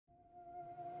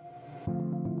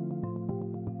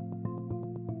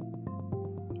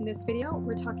In this video,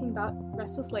 we're talking about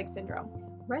restless leg syndrome.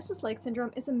 Restless leg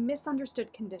syndrome is a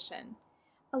misunderstood condition.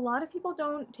 A lot of people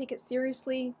don't take it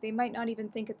seriously. They might not even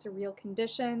think it's a real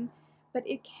condition, but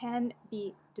it can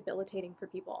be debilitating for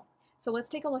people. So let's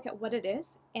take a look at what it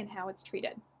is and how it's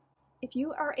treated. If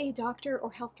you are a doctor or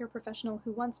healthcare professional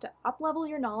who wants to up-level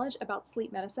your knowledge about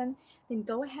sleep medicine, then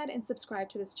go ahead and subscribe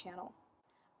to this channel.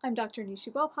 I'm Dr.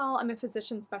 Nishu Gopal. I'm a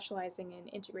physician specializing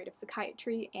in integrative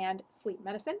psychiatry and sleep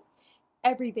medicine.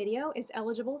 Every video is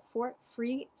eligible for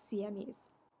free CMEs.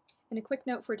 And a quick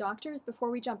note for doctors,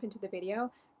 before we jump into the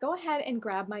video, go ahead and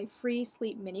grab my free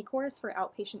sleep mini course for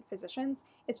outpatient physicians.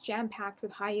 It's jam-packed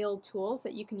with high-yield tools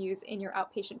that you can use in your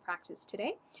outpatient practice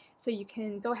today. So you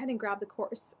can go ahead and grab the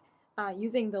course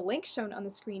using the link shown on the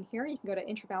screen here. You can go to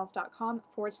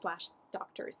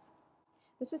intrabalance.com/doctors.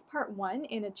 This is part one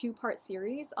in a two-part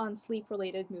series on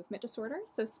sleep-related movement disorders,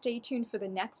 so stay tuned for the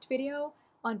next video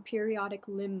on periodic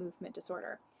limb movement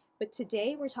disorder. But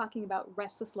today we're talking about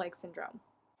restless leg syndrome.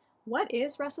 What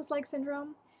is restless leg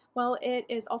syndrome? Well, it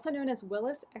is also known as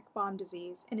Willis-Ekbom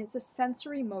disease, and it's a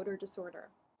sensory motor disorder.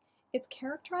 It's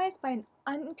characterized by an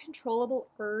uncontrollable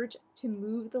urge to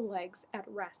move the legs at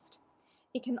rest.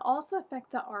 It can also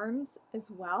affect the arms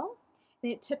as well,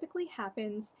 and it typically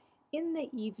happens in the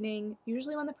evening,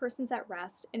 usually when the person's at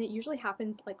rest, and it usually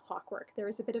happens like clockwork. There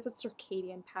is a bit of a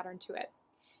circadian pattern to it.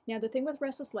 Now, the thing with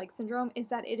restless leg syndrome is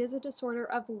that it is a disorder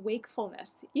of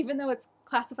wakefulness. Even though it's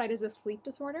classified as a sleep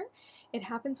disorder, it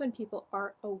happens when people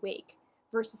are awake,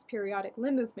 versus periodic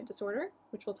limb movement disorder,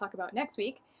 which we'll talk about next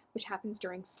week, which happens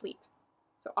during sleep.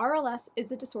 So RLS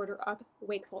is a disorder of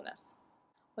wakefulness.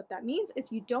 What that means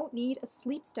is you don't need a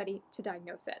sleep study to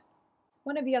diagnose it.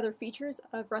 One of the other features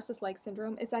of restless leg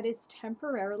syndrome is that it's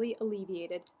temporarily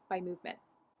alleviated by movement.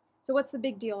 So what's the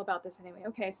big deal about this anyway?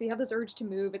 Okay, so you have this urge to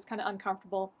move, it's kind of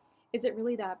uncomfortable. Is it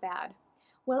really that bad?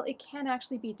 Well, it can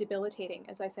actually be debilitating,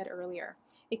 as I said earlier.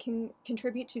 It can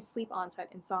contribute to sleep onset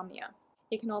insomnia.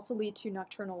 It can also lead to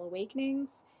nocturnal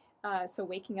awakenings, so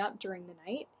waking up during the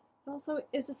night. It also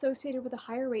is associated with a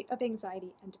higher rate of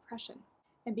anxiety and depression.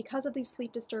 And because of these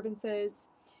sleep disturbances,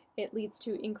 it leads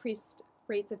to increased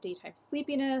rates of daytime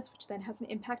sleepiness, which then has an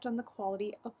impact on the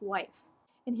quality of life.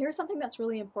 And here's something that's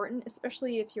really important,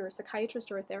 especially if you're a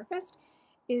psychiatrist or a therapist,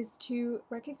 is to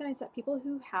recognize that people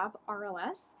who have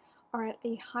RLS are at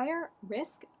a higher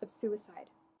risk of suicide.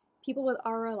 People with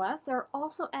RLS are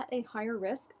also at a higher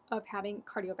risk of having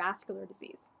cardiovascular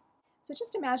disease. So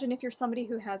just imagine if you're somebody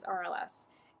who has RLS.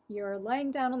 You're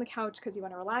laying down on the couch because you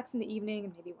want to relax in the evening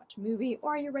and maybe watch a movie,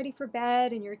 or you're ready for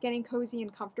bed and you're getting cozy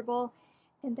and comfortable,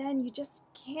 and then you just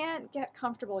can't get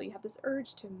comfortable. You have this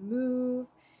urge to move,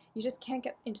 you just can't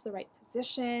get into the right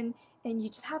position, and you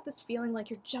just have this feeling like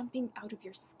you're jumping out of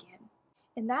your skin.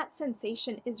 And that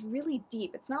sensation is really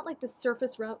deep. It's not like the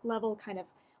surface level kind of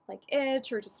like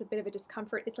itch or just a bit of a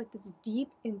discomfort. It's like this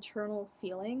deep internal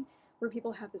feeling where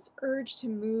people have this urge to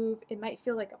move. It might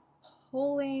feel like a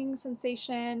pulling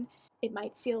sensation. It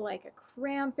might feel like a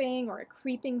cramping or a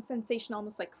creeping sensation,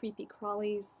 almost like creepy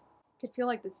crawlies. It could feel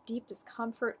like this deep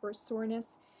discomfort or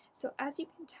soreness. So as you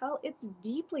can tell, it's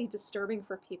deeply disturbing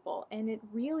for people, and it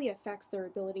really affects their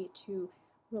ability to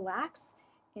relax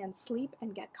and sleep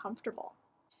and get comfortable.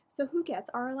 So who gets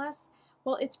RLS?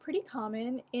 Well, it's pretty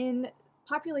common in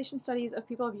population studies of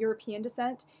people of European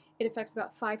descent. It affects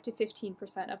about 5 to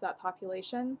 15% of that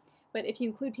population. But if you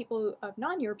include people of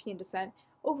non-European descent,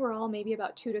 overall maybe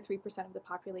about 2 to 3% of the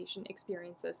population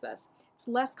experiences this. It's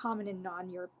less common in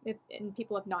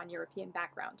people of non-European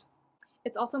background.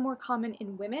 It's also more common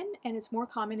in women, and it's more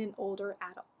common in older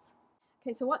adults.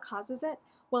 Okay, so what causes it?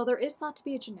 Well, there is thought to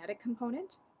be a genetic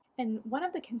component, and one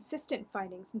of the consistent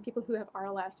findings in people who have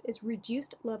RLS is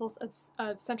reduced levels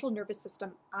of central nervous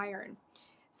system iron.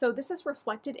 So this is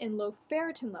reflected in low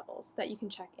ferritin levels that you can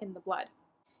check in the blood.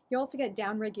 You also get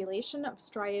downregulation of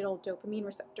striatal dopamine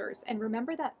receptors, and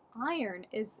remember that iron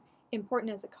is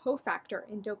important as a cofactor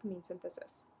in dopamine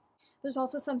synthesis. There's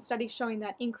also some studies showing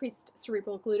that increased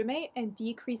cerebral glutamate and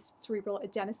decreased cerebral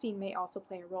adenosine may also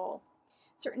play a role.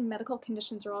 Certain medical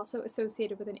conditions are also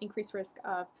associated with an increased risk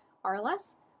of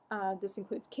RLS. This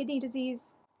includes kidney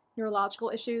disease, neurological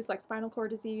issues like spinal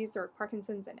cord disease or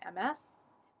Parkinson's and MS.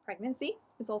 Pregnancy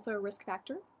is also a risk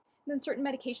factor. And then certain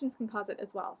medications can cause it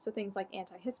as well. So things like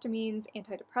antihistamines,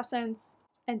 antidepressants,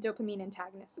 and dopamine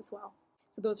antagonists as well.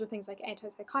 So those are things like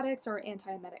antipsychotics or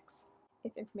antiemetics.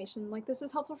 If information like this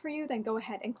is helpful for you, then go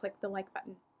ahead and click the like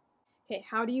button. Okay,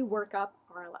 how do you work up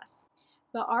RLS?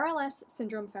 The RLS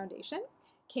Syndrome Foundation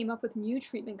came up with new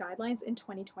treatment guidelines in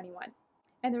 2021.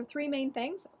 And there are three main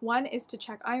things. One is to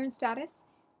check iron status.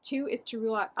 Two is to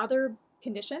rule out other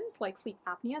conditions like sleep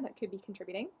apnea that could be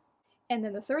contributing. And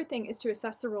then the third thing is to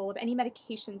assess the role of any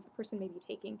medications a person may be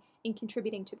taking in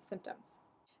contributing to the symptoms.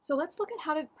 So let's look at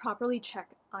how to properly check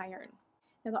iron.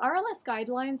 Now, the RLS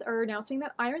guidelines are now saying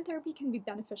that iron therapy can be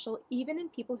beneficial even in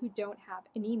people who don't have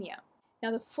anemia.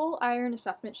 Now, the full iron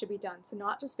assessment should be done, so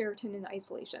not just ferritin in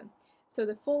isolation. So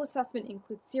the full assessment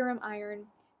includes serum iron,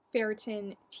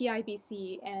 ferritin,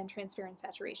 TIBC, and transferrin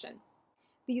saturation.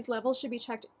 These levels should be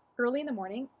checked early in the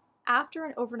morning after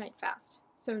an overnight fast.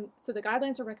 So the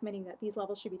guidelines are recommending that these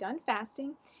levels should be done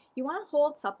fasting. You want to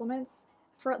hold supplements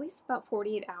for at least about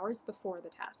 48 hours before the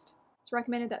test. It's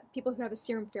recommended that people who have a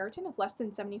serum ferritin of less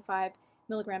than 75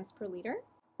 milligrams per liter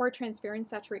or transferrin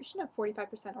saturation of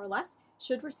 45% or less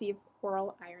should receive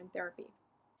oral iron therapy.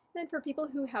 Then for people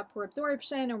who have poor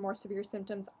absorption or more severe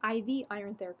symptoms, IV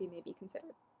iron therapy may be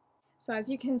considered. So as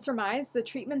you can surmise, the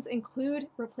treatments include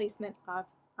replacement of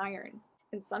iron.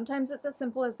 And sometimes it's as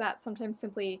simple as that. Sometimes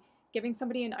simply giving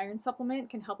somebody an iron supplement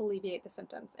can help alleviate the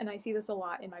symptoms. And I see this a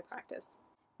lot in my practice.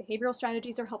 Behavioral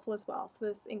strategies are helpful as well. So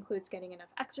this includes getting enough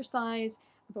exercise,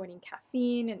 avoiding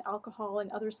caffeine and alcohol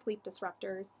and other sleep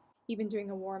disruptors. Even doing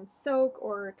a warm soak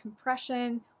or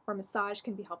compression or massage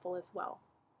can be helpful as well.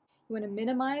 You want to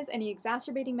minimize any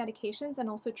exacerbating medications and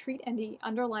also treat any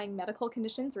underlying medical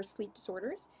conditions or sleep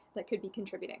disorders that could be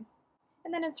contributing.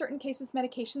 And then in certain cases,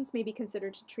 medications may be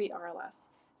considered to treat RLS.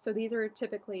 So these are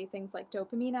typically things like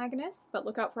dopamine agonists, but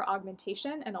look out for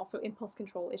augmentation and also impulse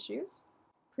control issues.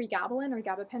 Pregabalin or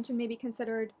gabapentin may be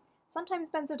considered. Sometimes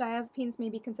benzodiazepines may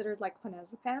be considered like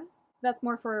clonazepam. That's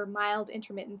more for mild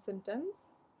intermittent symptoms.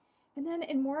 And then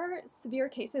in more severe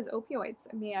cases,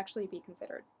 opioids may actually be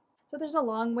considered. So there's a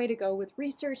long way to go with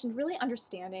research and really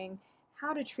understanding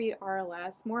how to treat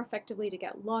RLS more effectively to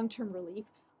get long-term relief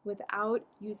without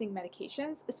using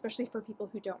medications, especially for people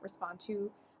who don't respond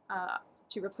to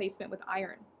replacement with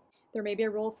iron. There may be a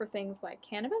role for things like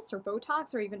cannabis or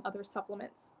Botox or even other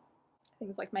supplements.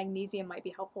 Things like magnesium might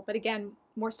be helpful, but again,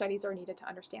 more studies are needed to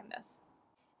understand this.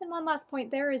 And one last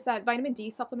point there is that vitamin D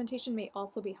supplementation may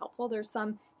also be helpful. There's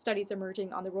some studies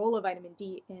emerging on the role of vitamin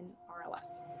D in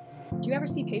RLS. Do you ever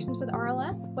see patients with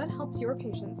RLS? What helps your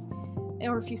patients?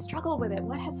 Or if you struggle with it,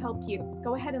 what has helped you?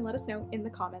 Go ahead and let us know in the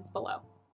comments below.